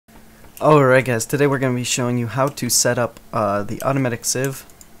Alright guys, today we're going to be showing you how to set up the automatic sieve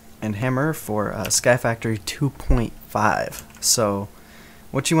and hammer for SKYFACTOry 2.5. So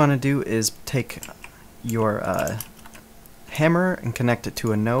what you want to do is take your hammer and connect it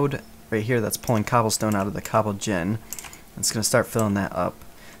to a node right here that's pulling cobblestone out of the cobble gen. It's going to start filling that up.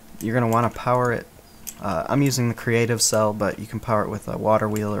 You're going to want to power it. I'm using the creative cell, but you can power it with a water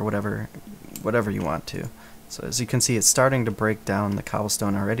wheel or whatever you want to. So as you can see, it's starting to break down the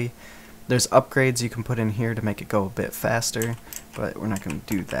cobblestone already. There's upgrades you can put in here to make it go a bit faster, but we're not going to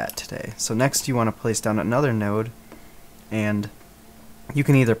do that today. So next you want to place down another node, and you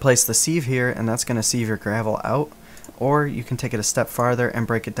can either place the sieve here, and that's going to sieve your gravel out, or you can take it a step farther and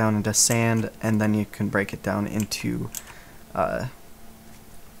break it down into sand, and then you can break it down into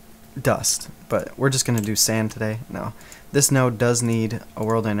dust. But we're just going to do sand today. No, this node does need a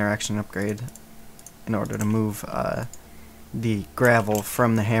world interaction upgrade in order to move the gravel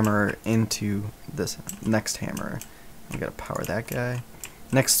from the hammerer into this next hammerer. We gotta power that guy.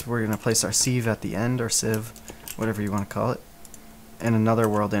 Next we're gonna place our sieve at the end, or sieve, whatever you want to call it, and another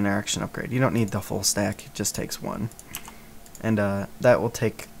world interaction upgrade. You don't need the full stack, it just takes one. And that will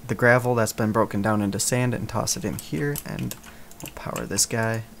take the gravel that's been broken down into sand and toss it in here, and we'll power this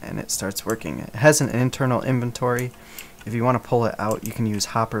guy and it starts working. It has an internal inventory. If you want to pull it out, you can use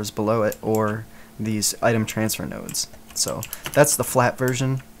hoppers below it or these item transfer nodes. So that's the flat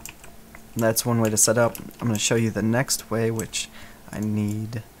version. That's one way to set up. I'm going to show you the next way, which I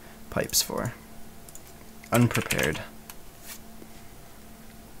need pipes for. Unprepared.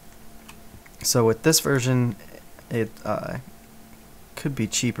 So with this version, it could be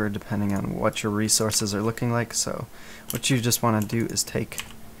cheaper depending on what your resources are looking like. So what you just want to do is take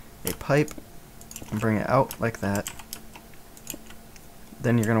a pipe and bring it out like that.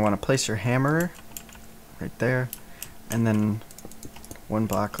 Then you're going to want to place your hammer right there, and then one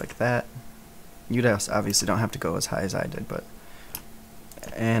block like that. You obviously don't have to go as high as I did, but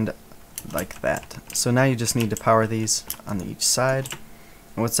and like that. So now you just need to power these on each side.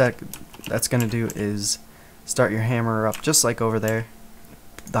 And what's that's going to do is start your hammer up just like over there.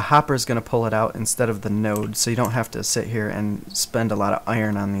 The hopper is going to pull it out instead of the node, so you don't have to sit here and spend a lot of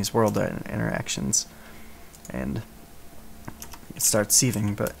iron on these world interactions. And it starts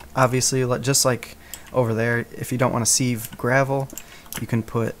sieving, but obviously just like over there, if you don't want to sieve gravel, you can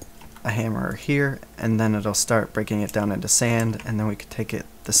put a hammer here, and then it'll start breaking it down into sand, and then we could take it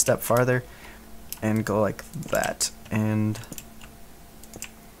the step farther and go like that, and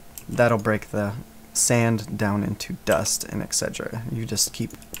that'll break the sand down into dust and etc. You just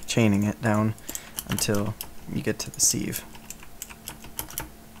keep chaining it down until you get to the sieve.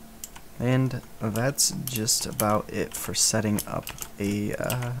 And that's just about it for setting up a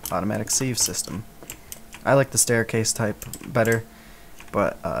automatic sieve system. I like the staircase type better,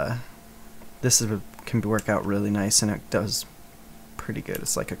 but this can work out really nice, and it does pretty good.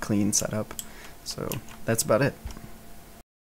 It's like a clean setup. So that's about it.